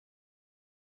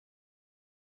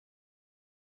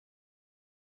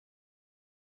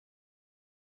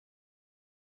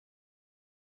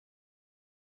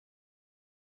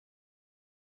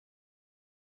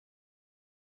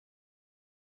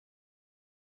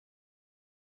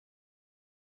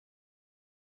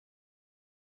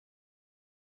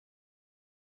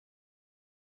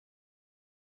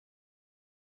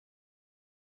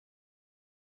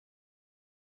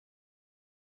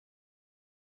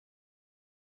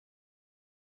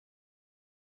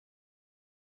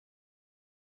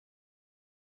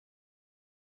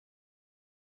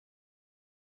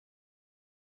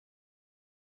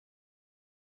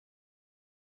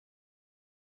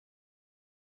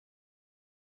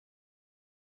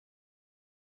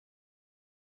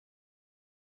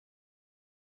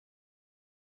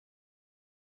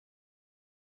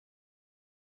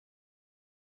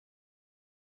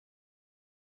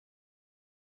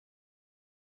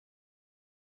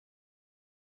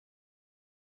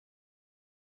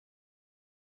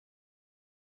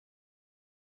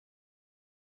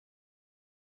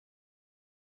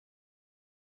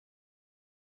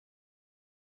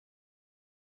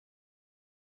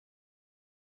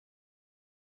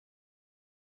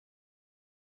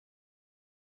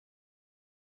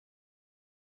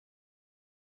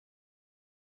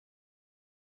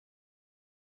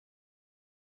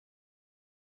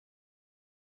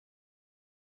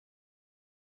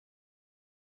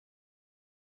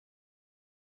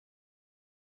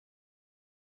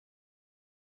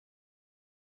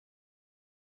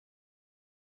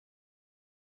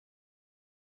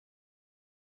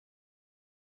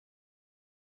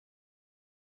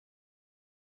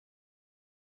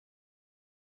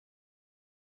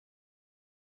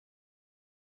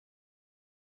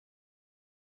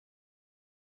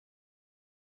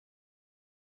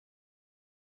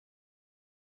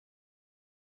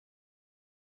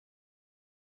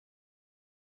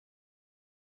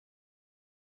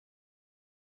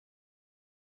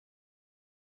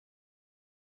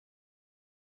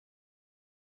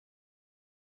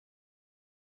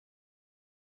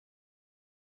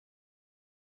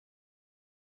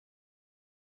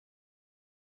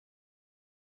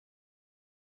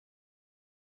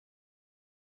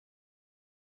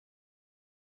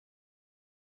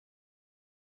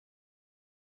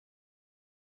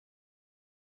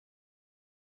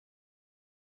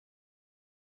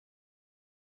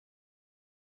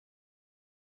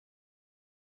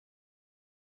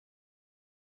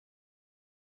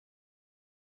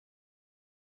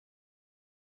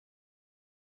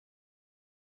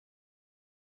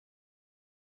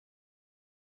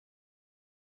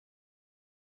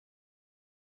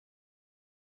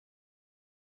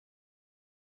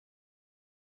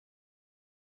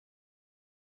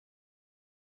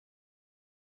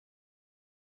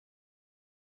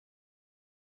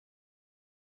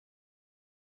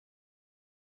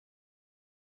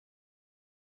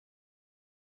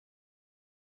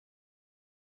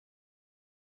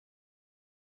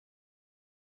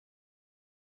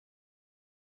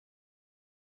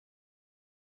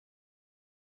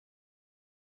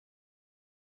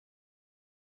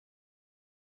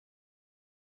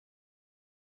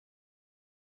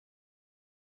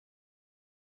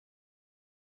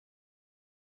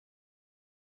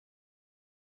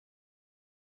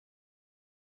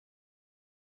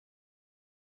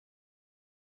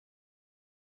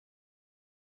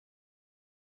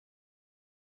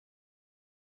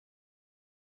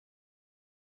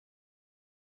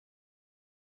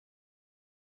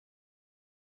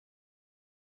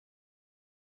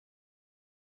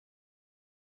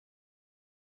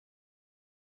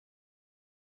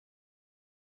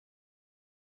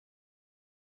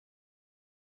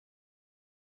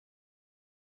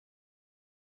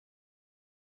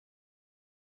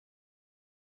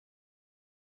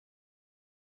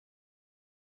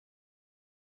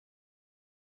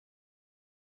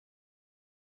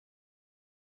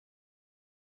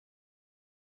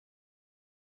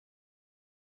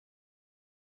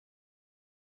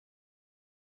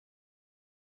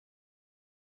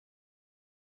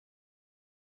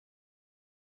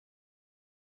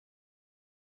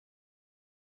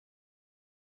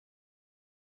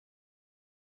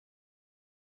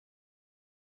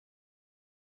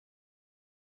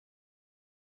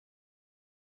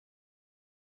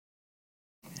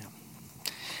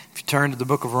Turn to the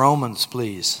book of Romans,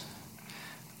 please.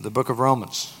 The book of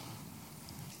Romans.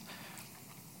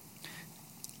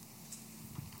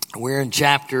 We're in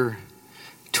chapter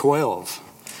 12.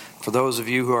 For those of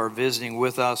you who are visiting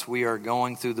with us, we are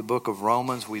going through the book of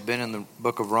Romans. We've been in the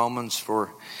book of Romans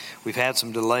we've had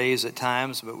some delays at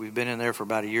times, but we've been in there for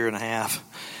about a year and a half.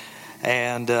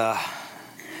 And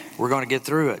we're going to get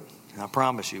through it. I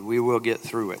promise you, we will get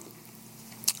through it.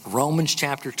 Romans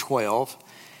chapter 12.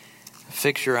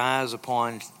 Fix your eyes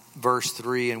upon verse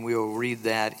 3, and we will read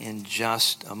that in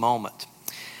just a moment.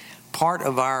 Part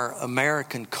of our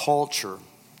American culture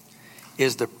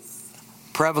is the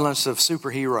prevalence of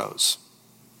superheroes.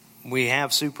 We have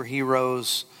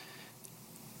superheroes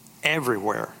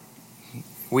everywhere.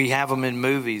 We have them in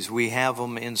movies. We have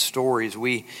them in stories.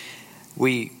 We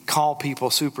call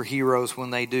people superheroes when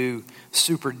they do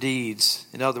super deeds.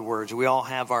 In other words, we all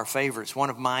have our favorites. One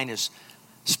of mine is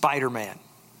Spider-Man.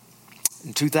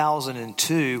 In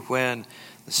 2002, when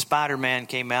the Spider-Man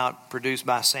came out, produced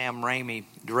by Sam Raimi,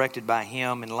 directed by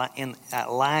him, and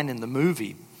that line in the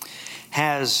movie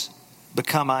has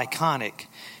become iconic.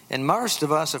 And most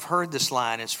of us have heard this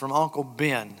line. It's from Uncle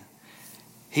Ben.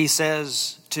 He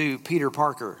says to Peter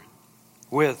Parker,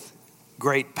 "With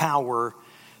great power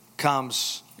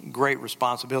comes great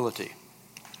responsibility."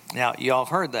 Now, y'all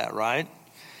have heard that, right?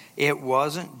 It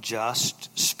wasn't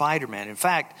just Spider-Man. In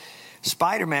fact,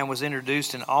 Spider-Man was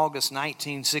introduced in August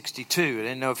 1962. I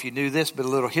didn't know if you knew this, but a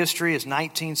little history is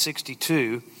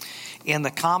 1962 in the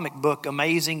comic book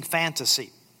Amazing Fantasy.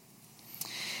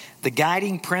 The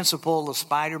guiding principle of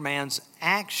Spider-Man's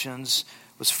actions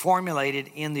was formulated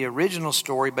in the original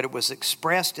story, but it was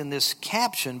expressed in this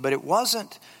caption, but it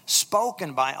wasn't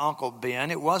spoken by Uncle Ben.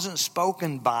 It wasn't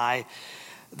spoken by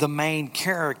the main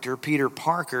character, Peter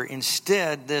Parker.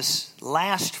 Instead, this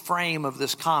last frame of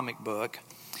this comic book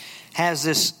has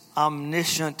this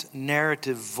omniscient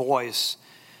narrative voice.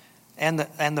 And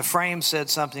the frame said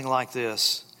something like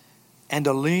this: "And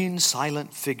a lean,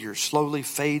 silent figure slowly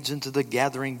fades into the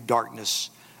gathering darkness,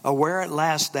 aware at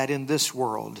last that in this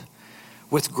world,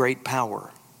 with great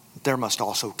power, there must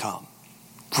also come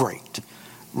great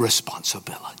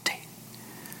responsibility."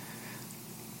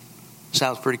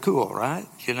 Sounds pretty cool, right?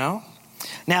 You know?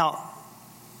 Now,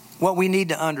 what we need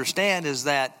to understand is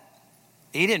that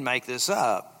he didn't make this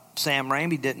up. Sam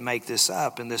Raimi didn't make this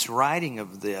up in this writing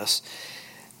of this.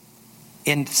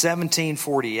 In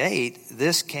 1748,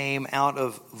 this came out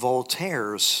of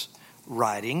Voltaire's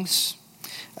writings.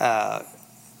 In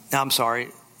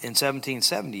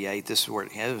 1778, this is where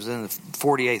it was in the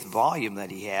 48th volume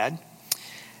that he had.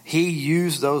 He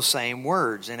used those same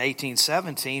words. In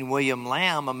 1817, William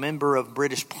Lamb, a member of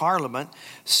British Parliament,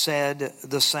 said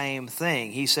the same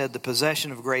thing. He said the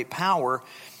possession of great power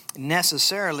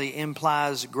necessarily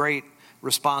implies great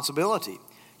responsibility.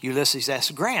 Ulysses S.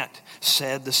 Grant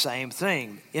said the same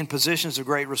thing. In positions of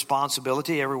great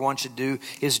responsibility, everyone should do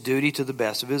his duty to the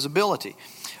best of his ability.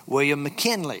 William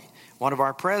McKinley, one of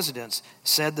our presidents,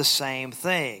 said the same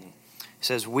thing. He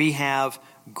says, we have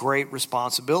great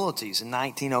responsibilities. In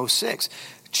 1906,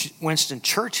 Winston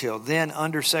Churchill, then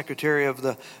Undersecretary of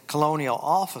the Colonial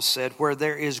Office, said, where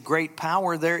there is great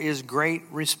power, there is great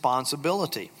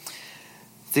responsibility.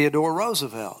 Theodore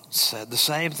Roosevelt said the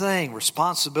same thing.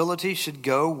 Responsibility should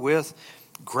go with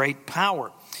great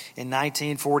power. In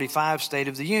 1945, State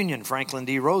of the Union, Franklin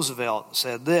D. Roosevelt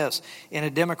said this: in a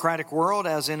democratic world,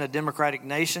 as in a democratic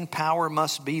nation, power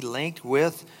must be linked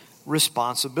with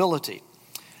responsibility.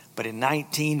 But in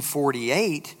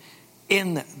 1948,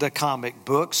 in the comic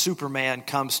book, Superman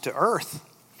comes to Earth.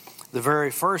 The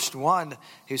very first one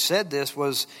who said this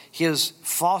was his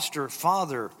foster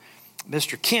father,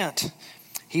 Mr. Kent.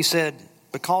 He said,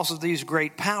 because of these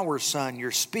great powers, son,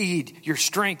 your speed, your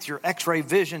strength, your x-ray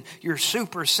vision, your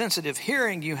super sensitive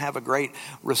hearing, you have a great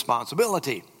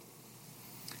responsibility.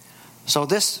 So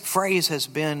this phrase has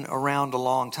been around a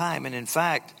long time. And in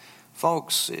fact,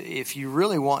 folks, if you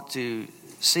really want to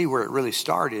see where it really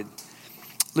started,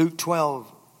 Luke 12,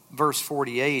 verse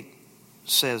 48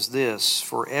 says this: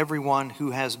 for everyone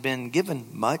who has been given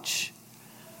much,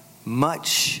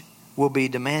 much will be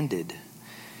demanded.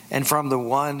 And from the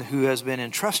one who has been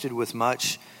entrusted with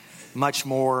much, much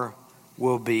more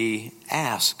will be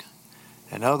asked.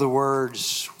 In other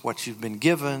words, what you've been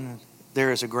given,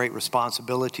 there is a great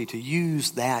responsibility to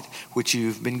use that which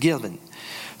you've been given.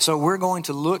 So we're going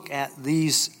to look at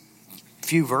these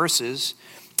few verses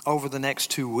over the next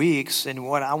 2 weeks. And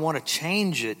what I want to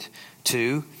change it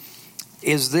to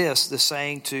is this, the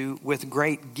saying to, with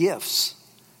great gifts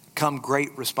come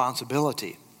great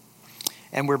responsibility.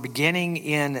 And we're beginning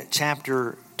in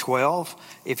chapter 12.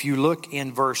 If you look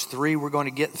in verse 3, we're going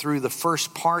to get through the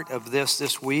first part of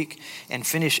this week and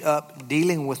finish up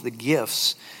dealing with the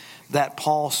gifts that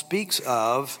Paul speaks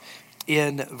of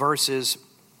in verses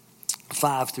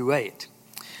 5 through 8.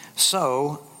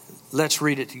 So let's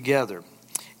read it together.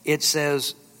 It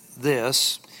says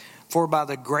this, "For by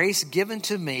the grace given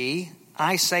to me,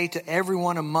 I say to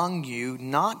everyone among you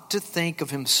not to think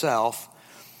of himself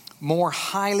more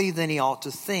highly than he ought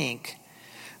to think,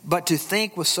 but to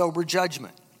think with sober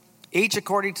judgment, each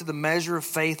according to the measure of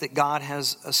faith that God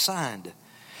has assigned.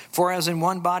 For as in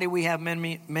one body we have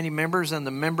many members, and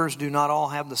the members do not all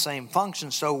have the same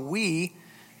function, so we,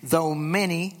 though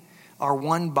many, are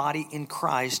one body in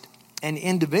Christ, and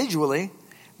individually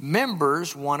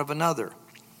members one of another.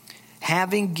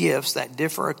 Having gifts that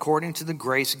differ according to the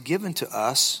grace given to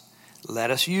us, let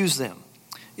us use them.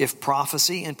 If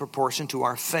prophecy, in proportion to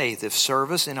our faith. If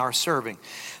service, in our serving.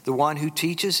 The one who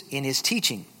teaches, in his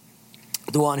teaching.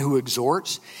 The one who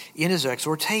exhorts, in his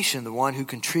exhortation. The one who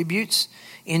contributes,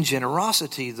 in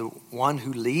generosity. The one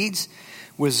who leads,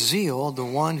 with zeal. The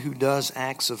one who does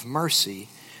acts of mercy,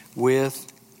 with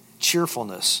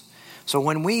cheerfulness." So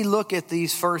when we look at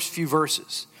these first few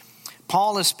verses,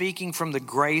 Paul is speaking from the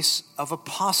grace of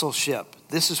apostleship.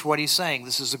 This is what he's saying.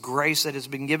 This is the grace that has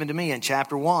been given to me in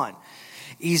chapter 1.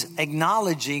 He's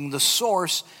acknowledging the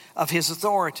source of his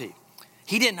authority.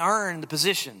 He didn't earn the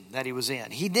position that he was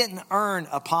in. He didn't earn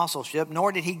apostleship,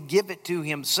 nor did he give it to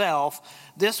himself.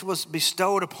 This was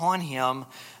bestowed upon him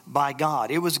by God.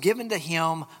 It was given to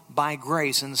him by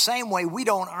grace. In the same way, we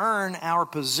don't earn our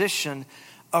position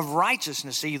of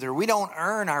righteousness either. We don't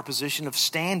earn our position of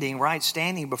right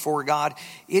standing before God.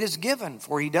 It is given,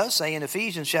 for he does say in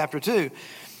Ephesians chapter 2,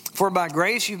 "For by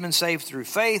grace you've been saved through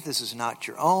faith. This is not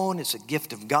your own. It's a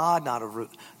gift of God, not a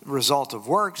result of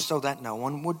works, so that no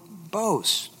one would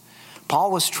boast."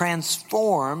 Paul was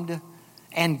transformed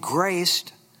and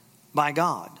graced by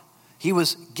God. He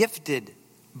was gifted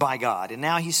by God. And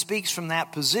now he speaks from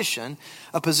that position,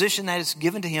 a position that is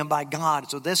given to him by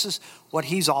God. So this is what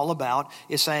he's all about,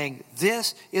 is saying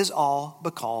this is all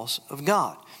because of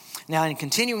God. Now in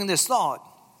continuing this thought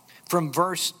from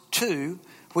verse 2,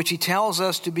 which he tells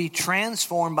us to be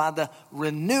transformed by the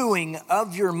renewing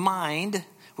of your mind,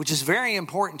 which is very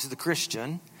important to the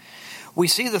Christian, we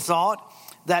see the thought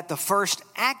that the first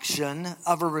action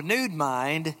of a renewed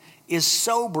mind is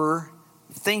sober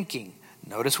thinking.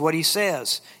 Notice what he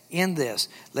says in this.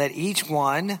 Let each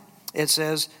one, it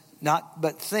says, not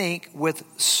but think with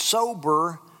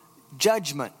sober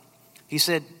judgment. He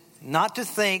said not to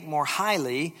think more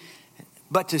highly,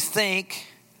 but to think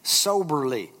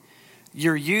soberly.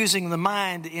 You're using the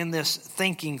mind in this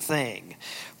thinking thing.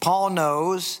 Paul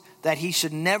knows that he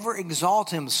should never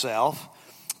exalt himself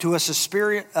to a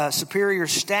superior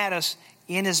status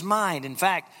in his mind. In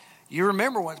fact, you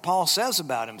remember what Paul says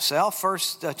about himself,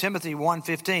 1 Timothy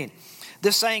 1:15.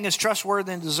 "This saying is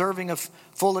trustworthy and deserving of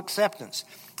full acceptance.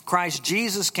 Christ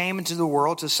Jesus came into the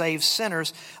world to save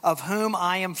sinners, of whom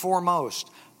I am foremost."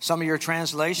 Some of your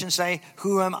translations say,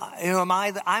 who am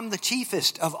I? I'm the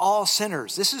chiefest of all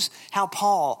sinners. This is how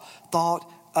Paul thought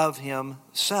of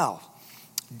himself.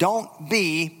 Don't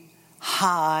be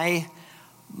high-minded.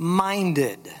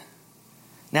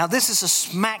 Now this is a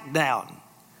smackdown,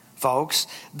 folks.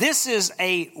 This is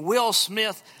a Will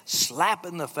Smith slap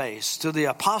in the face to the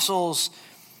apostles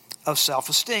of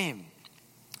self-esteem.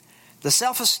 The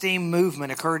self-esteem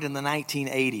movement occurred in the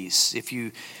 1980s. If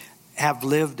you have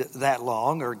lived that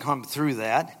long or come through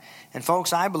that. And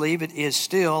folks, I believe it is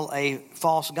still a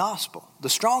false gospel. The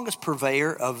strongest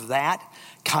purveyor of that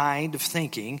kind of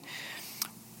thinking,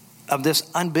 of this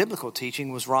unbiblical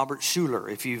teaching, was Robert Schuller.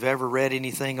 If you've ever read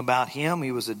anything about him,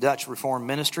 he was a Dutch Reformed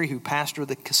ministry who pastored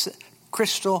the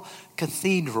Crystal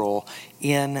Cathedral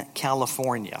in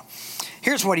California.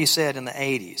 Here's what he said in the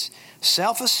 80s.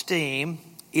 Self-esteem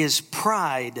is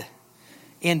pride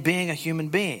in being a human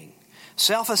being.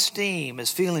 Self-esteem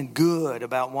is feeling good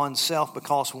about oneself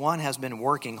because one has been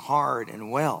working hard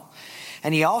and well.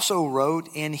 And he also wrote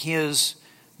in his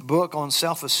book on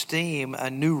self-esteem, A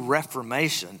New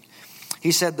Reformation,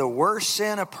 he said the worst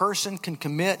sin a person can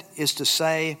commit is to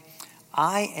say,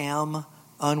 "I am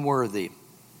unworthy."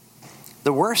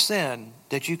 The worst sin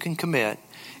that you can commit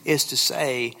is to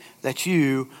say that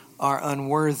you are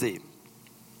unworthy.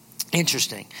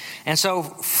 Interesting. And so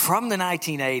from the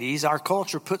 1980s, our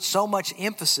culture put so much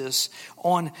emphasis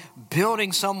on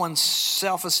building someone's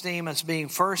self-esteem as being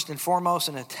first and foremost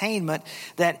an attainment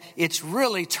that it's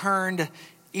really turned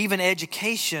even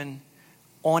education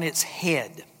on its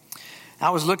head. I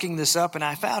was looking this up and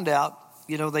I found out,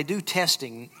 they do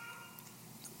testing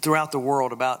throughout the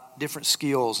world about different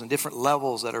skills and different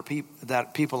levels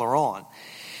that people are on.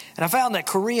 And I found that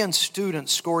Korean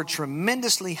students scored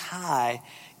tremendously high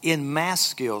in math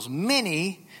skills.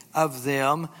 Many of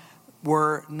them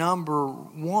were number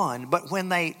one, but when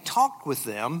they talked with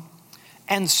them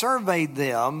and surveyed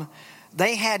them,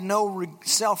 they had no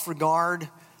self-regard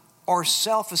or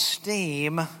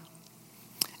self-esteem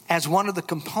as one of the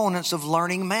components of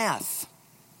learning math.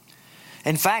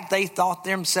 In fact, they thought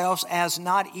themselves as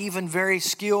not even very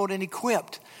skilled and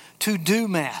equipped to do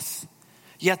math.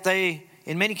 Yet they,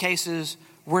 in many cases,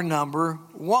 were number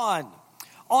one.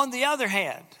 On the other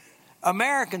hand,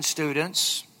 American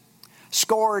students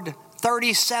scored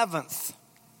 37th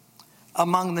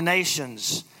among the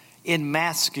nations in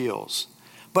math skills.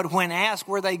 But when asked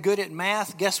were they good at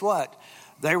math, guess what?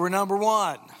 They were number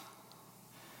one.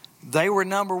 They were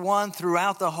number one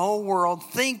throughout the whole world,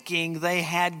 thinking they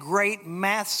had great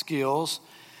math skills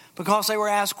because they were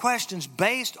asked questions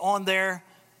based on their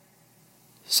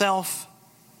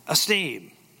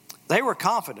self-esteem. They were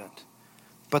confident,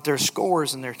 but their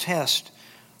scores and their tests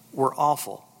were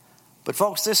awful. But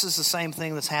folks, this is the same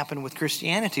thing that's happened with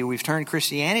Christianity. We've turned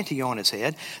Christianity on its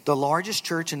head. The largest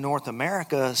church in North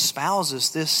America espouses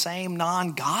this same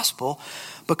non-gospel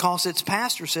because its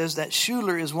pastor says that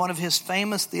Schuller is one of his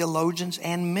famous theologians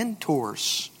and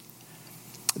mentors.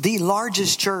 The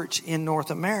largest church in North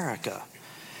America.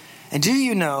 And do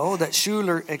you know that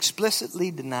Schuller explicitly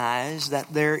denies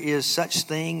that there is such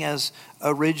thing as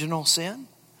original sin?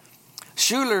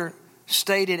 Schuller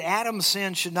stated Adam's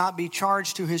sin should not be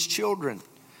charged to his children.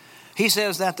 He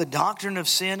says that the doctrine of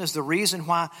sin is the reason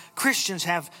why Christians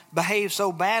have behaved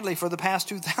so badly for the past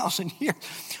 2,000 years.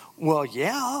 Well,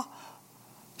 yeah,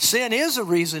 sin is a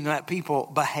reason that people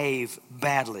behave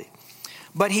badly.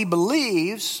 But he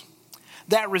believes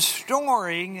that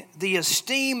restoring the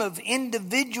esteem of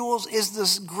individuals is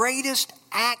the greatest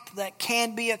act that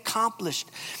can be accomplished.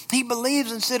 He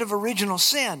believes instead of original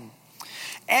sin,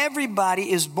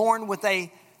 everybody is born with a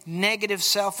negative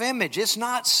self-image. It's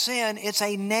not sin, it's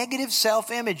a negative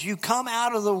self-image. You come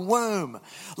out of the womb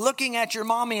looking at your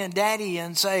mommy and daddy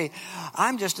and say,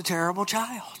 I'm just a terrible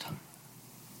child.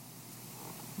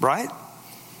 Right?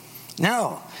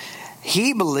 No.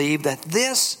 He believed that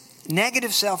this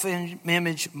negative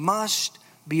self-image must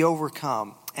be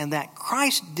overcome and that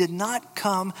Christ did not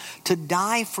come to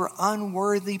die for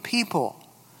unworthy people.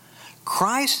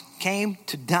 Christ came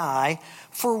to die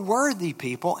for worthy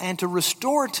people and to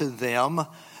restore to them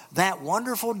that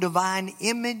wonderful divine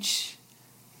image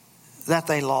that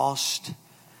they lost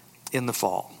in the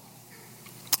fall.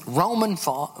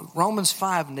 Romans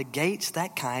 5 negates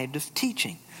that kind of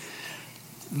teaching.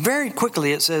 Very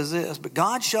quickly it says this, but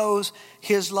God shows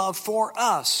his love for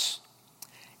us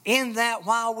in that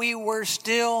while we were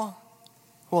still,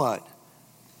 what?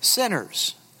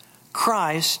 Sinners.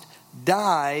 Christ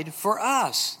died for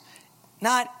us.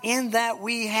 Not in that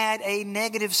we had a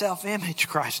negative self-image,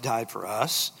 Christ died for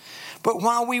us. But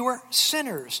while we were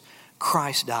sinners,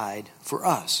 Christ died for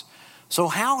us. So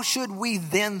how should we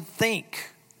then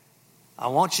think? I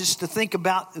want you to think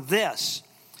about this.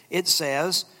 It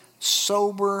says,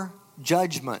 sober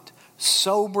judgment,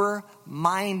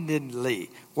 sober-mindedly.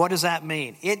 What does that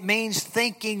mean? It means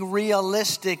thinking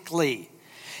realistically.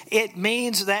 It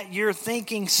means that you're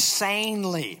thinking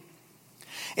sanely.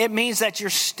 It means that you're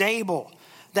stable,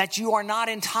 that you are not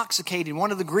intoxicated.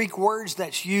 One of the Greek words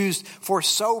that's used for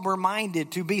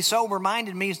sober-minded, to be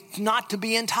sober-minded means not to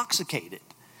be intoxicated.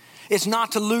 It's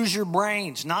not to lose your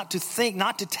brains, not to think,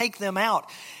 not to take them out.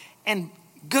 And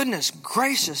goodness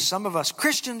gracious, some of us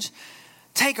Christians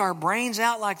take our brains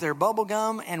out like they're bubble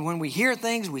gum, and when we hear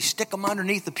things, we stick them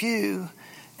underneath the pew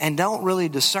and don't really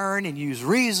discern and use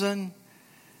reason.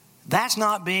 That's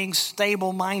not being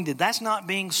stable-minded. That's not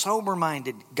being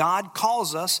sober-minded. God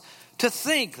calls us to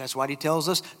think. That's what he tells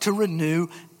us to renew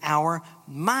our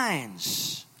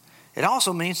minds. It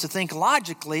also means to think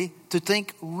logically, to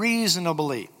think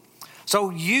reasonably. So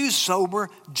use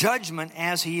sober judgment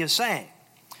as he is saying.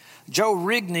 Joe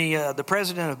Rigney, the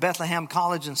president of Bethlehem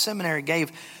College and Seminary,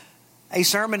 gave a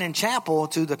sermon in chapel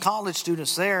to the college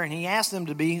students there, and he asked them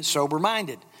to be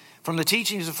sober-minded. From the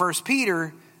teachings of 1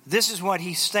 Peter, this is what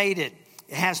he stated.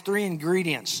 It has 3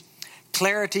 ingredients: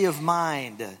 clarity of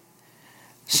mind,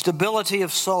 stability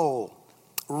of soul,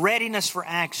 readiness for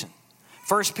action.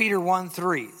 1 Peter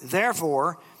 1:3.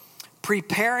 Therefore,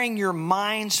 preparing your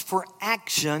minds for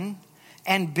action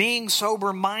and being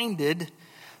sober-minded,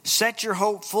 set your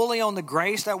hope fully on the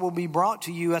grace that will be brought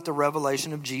to you at the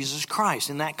revelation of Jesus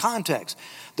Christ. In that context,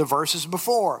 the verses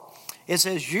before, it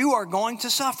says, you are going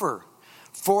to suffer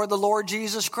for the Lord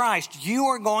Jesus Christ. You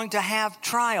are going to have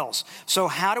trials. So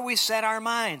how do we set our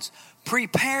minds?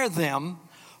 Prepare them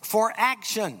for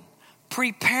action.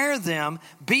 Prepare them.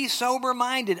 Be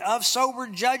sober-minded, of sober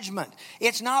judgment.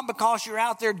 It's not because you're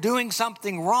out there doing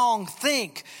something wrong.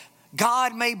 Think,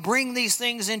 God may bring these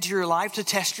things into your life to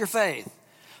test your faith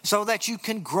so that you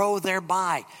can grow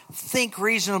thereby. Think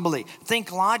reasonably.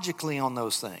 Think logically on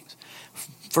those things.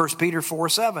 1 Peter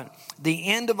 4:7. The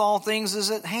end of all things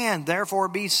is at hand. Therefore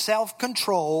be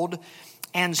self-controlled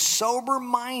and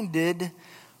sober-minded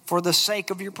for the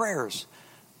sake of your prayers.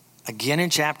 Again in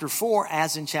chapter 4,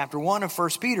 as in chapter 1 of 1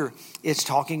 Peter, it's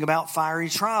talking about fiery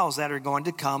trials that are going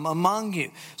to come among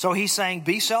you. So he's saying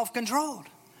be self-controlled.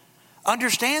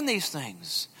 Understand these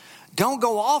things. Don't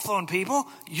go off on people.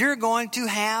 You're going to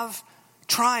have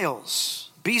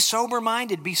trials. Be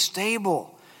sober-minded. Be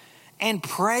stable. And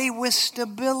pray with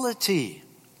stability.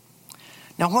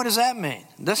 Now what does that mean?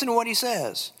 Listen to what he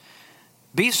says.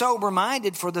 Be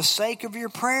sober-minded for the sake of your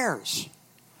prayers.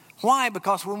 Why?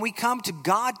 Because when we come to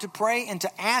God to pray and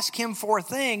to ask Him for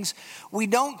things, we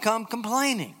don't come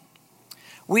complaining.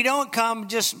 We don't come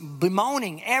just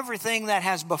bemoaning everything that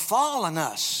has befallen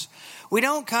us. We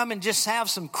don't come and just have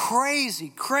some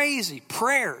crazy, crazy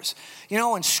prayers,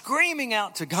 and screaming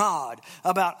out to God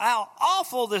about how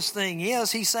awful this thing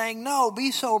is. He's saying, no, be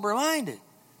sober-minded.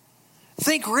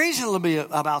 Think reasonably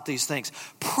about these things.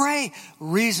 Pray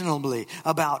reasonably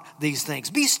about these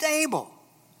things. Be stable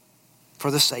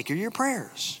for the sake of your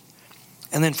prayers.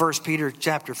 And then 1 Peter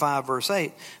chapter 5, verse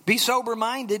 8. Be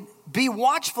sober-minded, be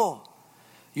watchful.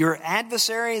 Your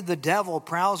adversary, the devil,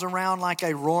 prowls around like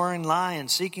a roaring lion,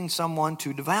 seeking someone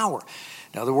to devour.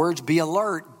 In other words, be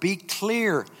alert, be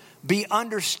clear, be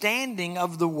understanding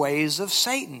of the ways of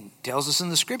Satan. It tells us in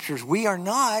the scriptures, we are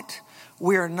not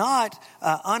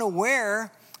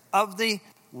unaware of the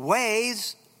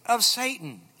ways of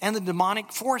Satan and the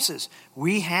demonic forces.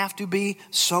 We have to be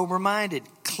sober-minded,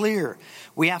 clear.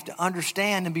 We have to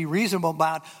understand and be reasonable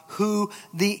about who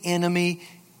the enemy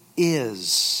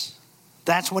is.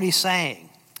 That's what he's saying.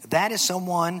 That is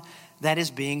someone that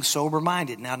is being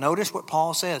sober-minded. Now notice what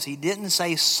Paul says. He didn't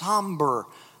say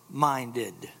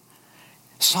somber-minded.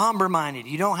 Somber-minded.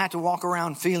 You don't have to walk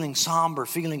around feeling somber,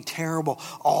 feeling terrible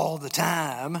all the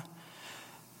time.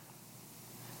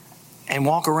 And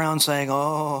walk around saying,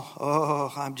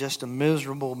 oh, I'm just a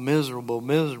miserable, miserable,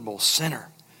 miserable sinner.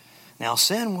 Now,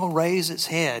 sin will raise its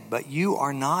head, but you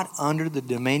are not under the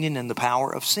dominion and the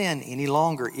power of sin any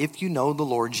longer if you know the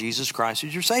Lord Jesus Christ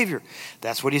as your Savior.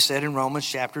 That's what he said in Romans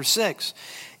chapter 6.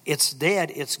 It's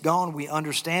dead. It's gone. We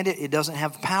understand it. It doesn't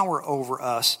have power over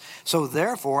us. So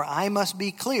therefore, I must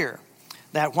be clear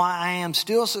that while I am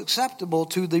still susceptible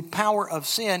to the power of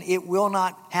sin, it will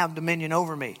not have dominion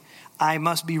over me. I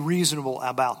must be reasonable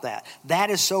about that. That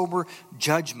is sober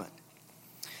judgment.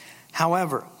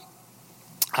 However,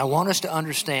 I want us to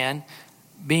understand,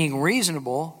 being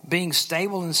reasonable, being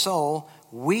stable in soul,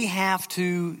 we have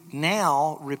to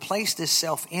now replace this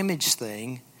self-image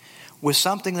thing with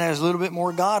something that is a little bit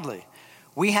more godly.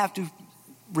 We have to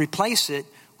replace it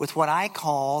with what I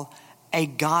call a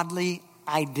godly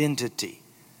identity.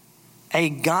 A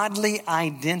godly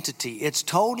identity. It's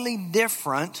totally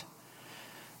different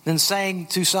than saying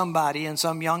to somebody and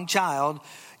some young child,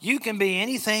 you can be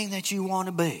anything that you want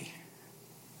to be.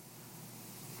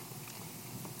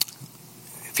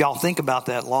 If y'all think about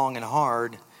that long and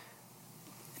hard,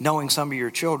 knowing some of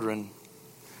your children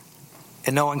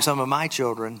and knowing some of my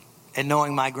children and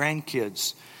knowing my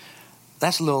grandkids,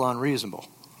 that's a little unreasonable.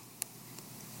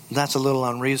 That's a little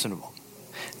unreasonable.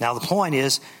 Now the point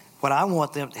is, what I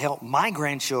want them to help my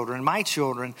grandchildren, my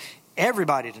children,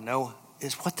 everybody to know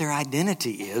is what their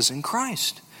identity is in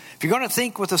Christ. If you're going to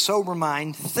think with a sober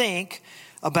mind, think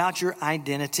about your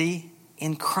identity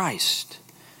in Christ.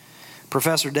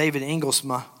 Professor David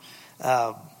Ingelsma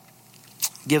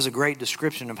gives a great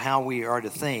description of how we are to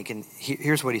think. And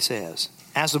here's what he says.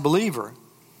 As a believer,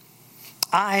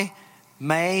 I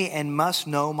may and must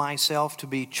know myself to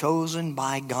be chosen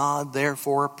by God,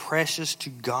 therefore precious to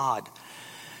God.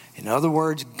 In other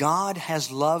words, God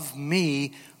has loved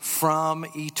me from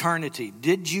eternity.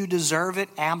 Did you deserve it?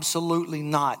 Absolutely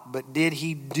not. But did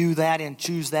he do that and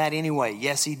choose that anyway?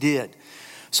 Yes, he did.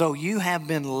 So you have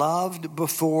been loved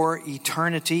before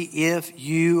eternity if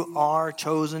you are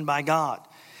chosen by God.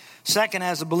 Second,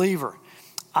 as a believer,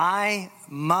 I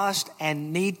must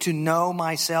and need to know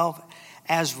myself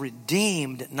as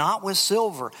redeemed, not with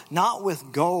silver, not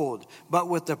with gold, but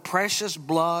with the precious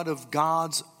blood of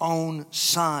God's own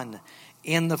Son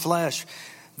in the flesh.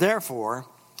 Therefore,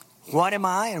 what am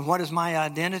I and what is my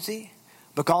identity?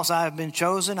 Because I have been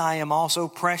chosen, I am also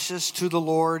precious to the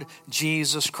Lord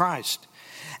Jesus Christ.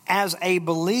 As a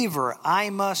believer, I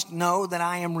must know that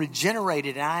I am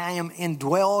regenerated and I am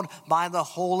indwelled by the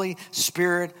Holy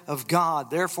Spirit of God.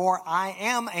 Therefore, I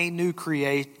am a new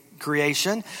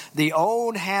creation. The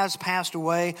old has passed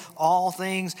away. All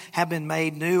things have been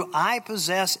made new. I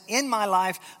possess in my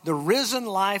life the risen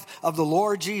life of the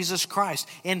Lord Jesus Christ.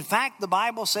 In fact, the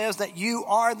Bible says that you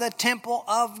are the temple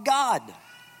of God,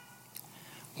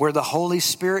 where the Holy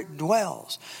Spirit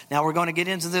dwells. Now we're going to get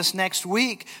into this next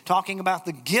week, talking about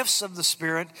the gifts of the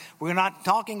Spirit. We're not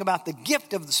talking about the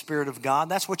gift of the Spirit of God.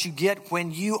 That's what you get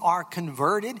when you are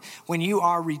converted, when you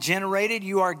are regenerated.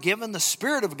 You are given the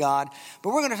Spirit of God. But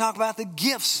we're going to talk about the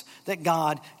gifts that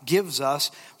God gives us,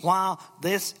 while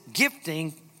this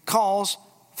gifting calls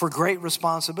for great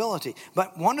responsibility.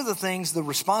 But one of the things, the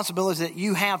responsibility that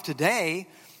you have today,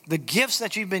 the gifts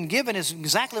that you've been given, is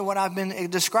exactly what I've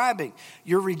been describing.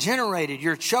 You're regenerated,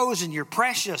 you're chosen, you're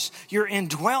precious, you're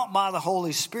indwelt by the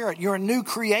Holy Spirit, you're a new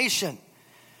creation.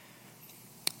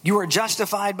 You are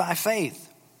justified by faith.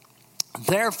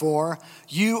 Therefore,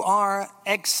 you are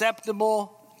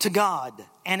acceptable to God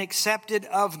and accepted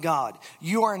of God.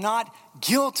 You are not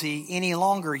guilty any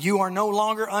longer. You are no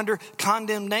longer under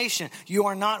condemnation. You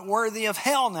are not worthy of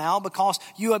hell now, because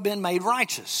you have been made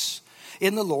righteous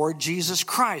in the Lord Jesus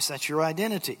Christ. That's your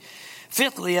identity.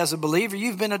 Fifthly, as a believer,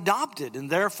 you've been adopted,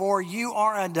 and therefore you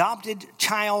are an adopted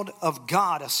child of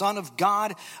God, a son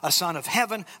of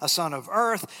heaven, a son of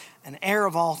earth, an heir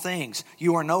of all things.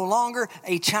 You are no longer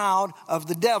a child of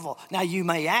the devil. Now, you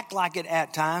may act like it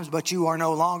at times, but you are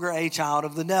no longer a child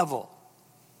of the devil.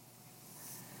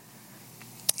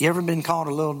 You ever been called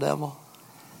a little devil?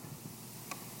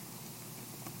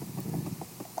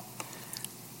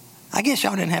 I guess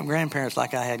y'all didn't have grandparents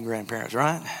like I had grandparents,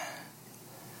 right?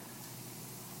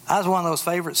 I was one of those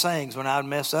favorite sayings when I would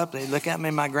mess up. They'd look at me,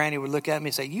 and my granny would look at me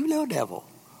and say, "You little devil."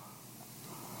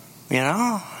 You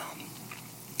know?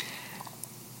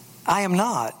 I am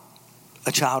not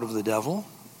a child of the devil.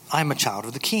 I'm a child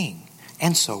of the King.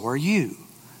 And so are you.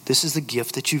 This is the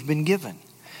gift that you've been given.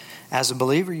 As a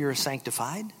believer, you're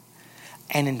sanctified.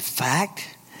 And in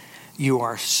fact, you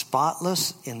are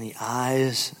spotless in the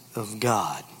eyes of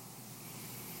God.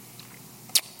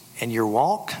 And your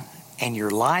walk and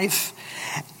your life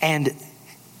and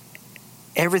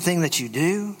everything that you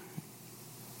do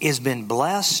has been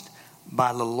blessed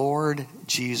by the Lord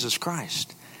Jesus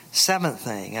Christ. Seventh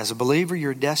thing, as a believer,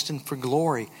 you're destined for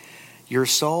glory. Your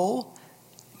soul,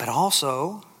 but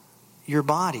also your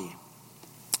body.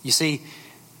 You see,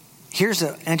 here's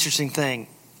an interesting thing.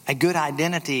 A good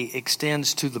identity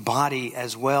extends to the body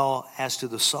as well as to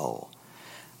the soul.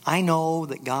 I know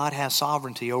that God has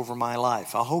sovereignty over my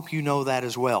life. I hope you know that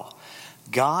as well.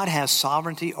 God has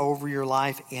sovereignty over your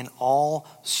life in all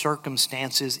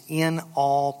circumstances, in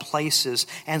all places.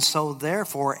 And so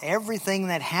therefore, everything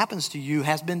that happens to you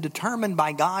has been determined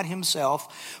by God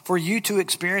Himself for you to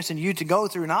experience and you to go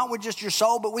through, not with just your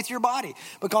soul, but with your body,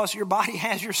 because your body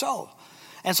has your soul.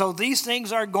 And so these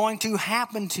things are going to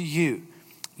happen to you.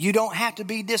 You don't have to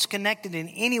be disconnected in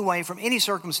any way from any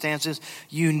circumstances.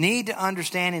 You need to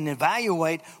understand and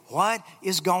evaluate what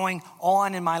is going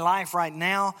on in my life right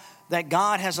now that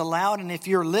God has allowed. And if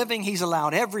you're living, He's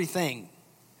allowed everything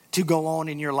to go on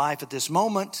in your life at this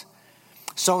moment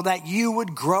so that you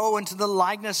would grow into the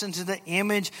likeness, into the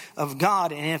image of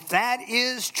God. And if that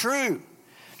is true,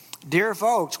 dear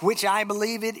folks, which I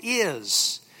believe it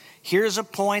is, here's a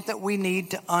point that we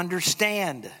need to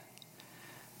understand.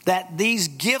 That these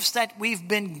gifts that we've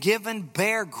been given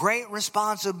bear great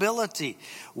responsibility.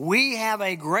 We have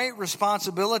a great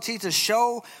responsibility to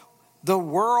show the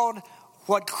world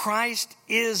what Christ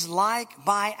is like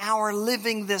by our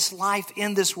living this life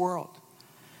in this world.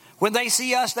 When they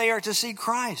see us, they are to see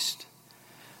Christ.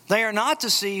 They are not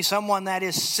to see someone that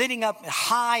is sitting up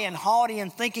high and haughty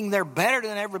and thinking they're better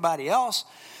than everybody else.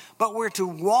 But we're to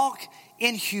walk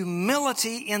in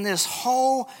humility in this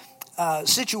whole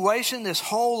situation, this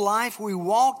whole life. We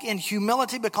walk in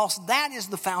humility because that is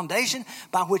the foundation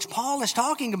by which Paul is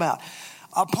talking about.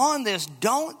 Upon this,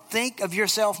 don't think of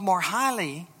yourself more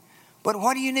highly, but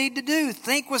what do you need to do?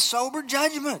 Think with sober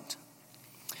judgment.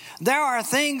 There are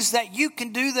things that you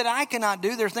can do that I cannot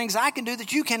do. There are things I can do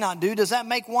that you cannot do. Does that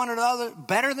make one or the other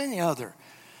better than the other?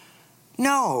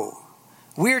 No.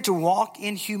 We're to walk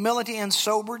in humility and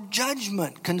sober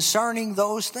judgment concerning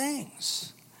those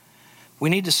things. We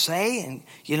need to say, and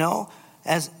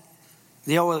as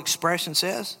the old expression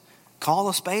says, call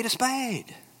a spade a spade.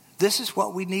 This is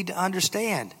what we need to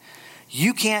understand.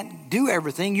 You can't do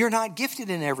everything. You're not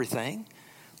gifted in everything,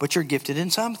 but you're gifted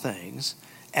in some things.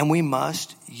 and we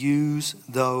must use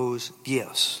those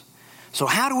gifts. So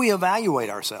how do we evaluate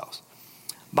ourselves?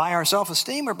 By our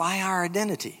self-esteem or by our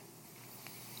identity?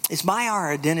 It's by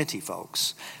our identity,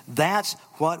 folks. That's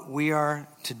what we are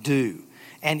to do.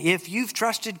 And if you've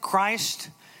trusted Christ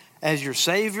as your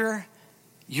Savior,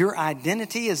 your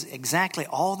identity is exactly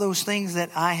all those things that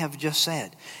I have just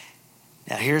said.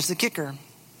 Now here's the kicker.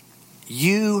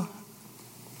 You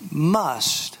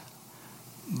must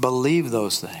believe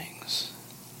those things.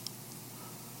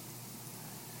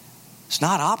 It's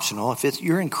not optional. If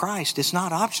you're in Christ, it's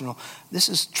not optional. This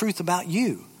is truth about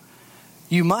you.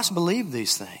 You must believe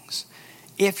these things.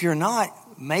 If you're not,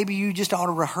 maybe you just ought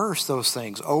to rehearse those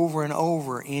things over and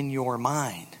over in your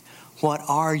mind. What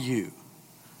are you?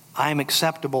 I am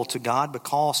acceptable to God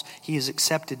because He has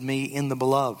accepted me in the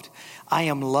beloved. I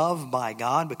am loved by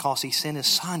God because He sent His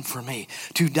Son for me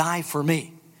to die for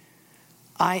me.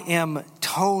 I am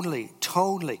totally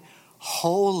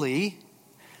holy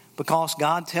because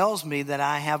God tells me that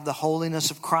I have the holiness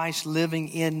of Christ living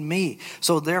in me.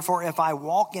 So therefore, if I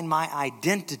walk in my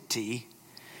identity,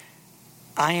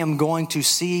 I am going to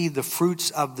see the fruits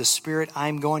of the Spirit.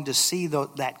 I'm going to see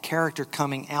that character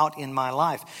coming out in my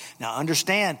life. Now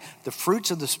understand, the fruits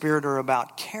of the Spirit are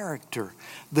about character.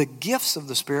 The gifts of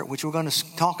the Spirit, which we're going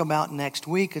to talk about next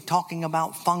week, are talking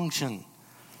about function.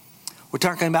 We're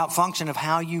talking about function of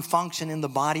how you function in the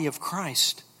body of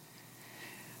Christ.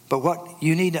 But what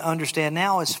you need to understand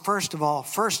now is, first of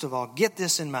all, get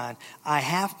this in mind. I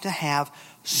have to have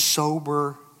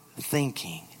sober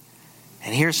thinking.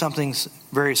 And here's something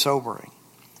very sobering.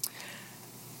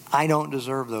 I don't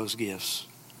deserve those gifts.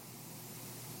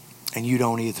 And you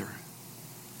don't either.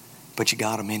 But you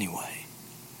got them anyway.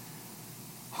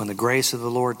 When the grace of the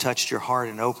Lord touched your heart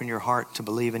and opened your heart to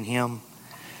believe in Him,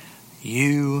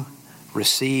 you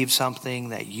received something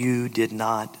that you did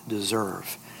not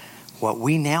deserve. What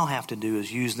we now have to do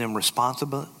is use them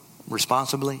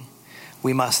responsibly.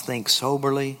 We must think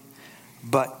soberly,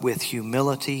 but with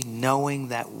humility, knowing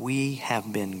that we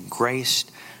have been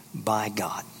graced by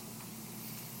God.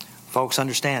 Folks,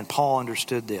 understand, Paul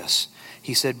understood this.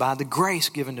 He said, by the grace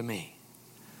given to me,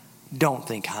 don't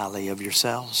think highly of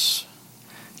yourselves.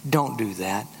 Don't do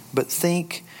that, but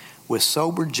think with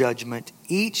sober judgment,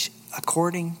 each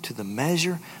according to the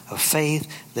measure of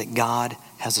faith that God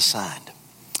has assigned.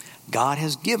 God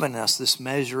has given us this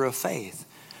measure of faith.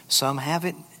 Some have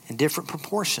it in different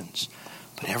proportions,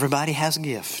 but everybody has a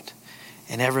gift,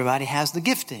 and everybody has the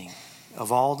gifting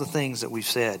of all the things that we've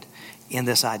said in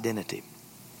this identity.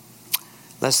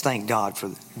 Let's thank God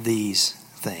for these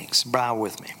things. Bow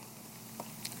with me.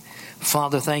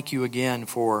 Father, thank you again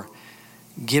for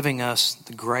giving us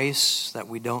the grace that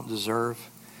we don't deserve.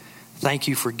 Thank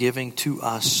you for giving to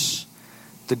us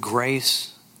the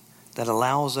grace that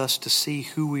allows us to see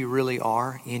who we really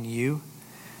are in you.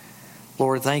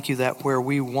 Lord, thank you that where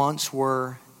we once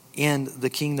were in the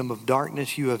kingdom of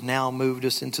darkness, you have now moved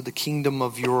us into the kingdom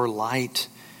of your light.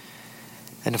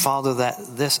 And Father, that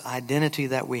this identity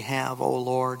that we have, oh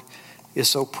Lord, is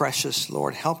so precious.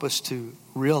 Lord, help us to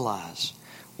realize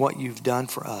what you've done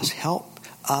for us. Help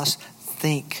us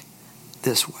think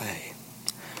this way.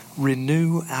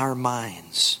 Renew our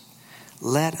minds.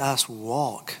 Let us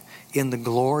walk in the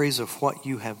glories of what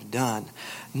you have done,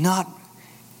 not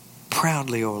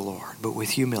proudly, O Lord, but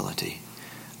with humility,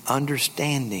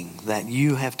 understanding that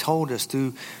you have told us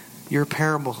through your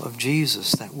parable of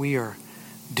Jesus that we are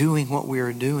doing what we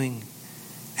are doing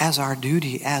as our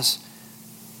duty, as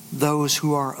those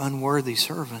who are unworthy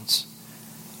servants.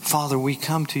 Father, we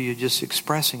come to you just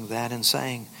expressing that and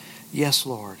saying, yes,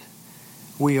 Lord,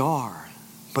 we are,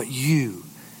 but you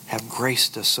have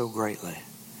graced us so greatly.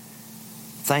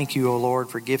 Thank you, O Lord,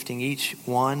 for gifting each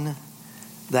one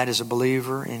that is a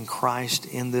believer in Christ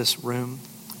in this room.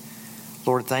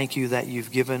 Lord, thank you that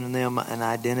you've given them an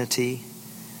identity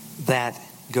that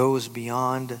goes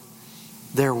beyond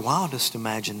their wildest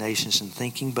imaginations and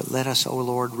thinking, but let us, O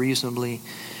Lord, reasonably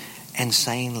and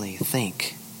sanely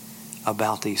think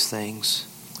about these things.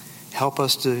 Help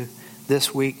us to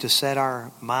this week to set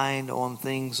our mind on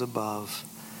things above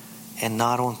and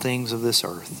not on things of this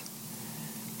earth.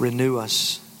 Renew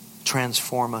us,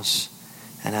 transform us,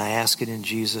 and I ask it in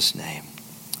Jesus' name.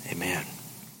 Amen.